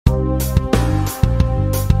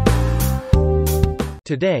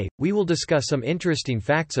Today, we will discuss some interesting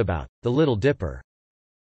facts about the Little Dipper.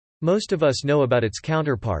 Most of us know about its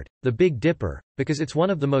counterpart, the Big Dipper, because it's one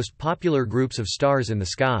of the most popular groups of stars in the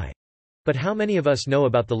sky. But how many of us know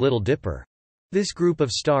about the Little Dipper? This group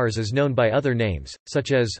of stars is known by other names,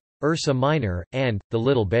 such as Ursa Minor and the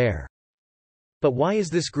Little Bear. But why is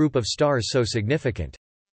this group of stars so significant?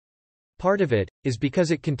 Part of it is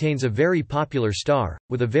because it contains a very popular star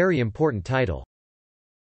with a very important title.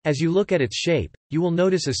 As you look at its shape, you will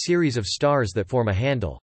notice a series of stars that form a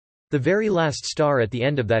handle. The very last star at the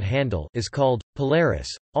end of that handle is called Polaris,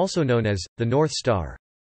 also known as the North Star.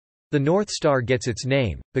 The North Star gets its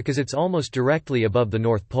name because it's almost directly above the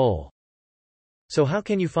North Pole. So how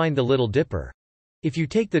can you find the Little Dipper? If you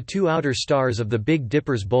take the two outer stars of the Big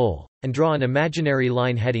Dipper's bowl and draw an imaginary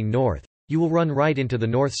line heading north, you will run right into the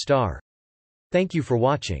North Star. Thank you for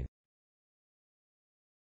watching.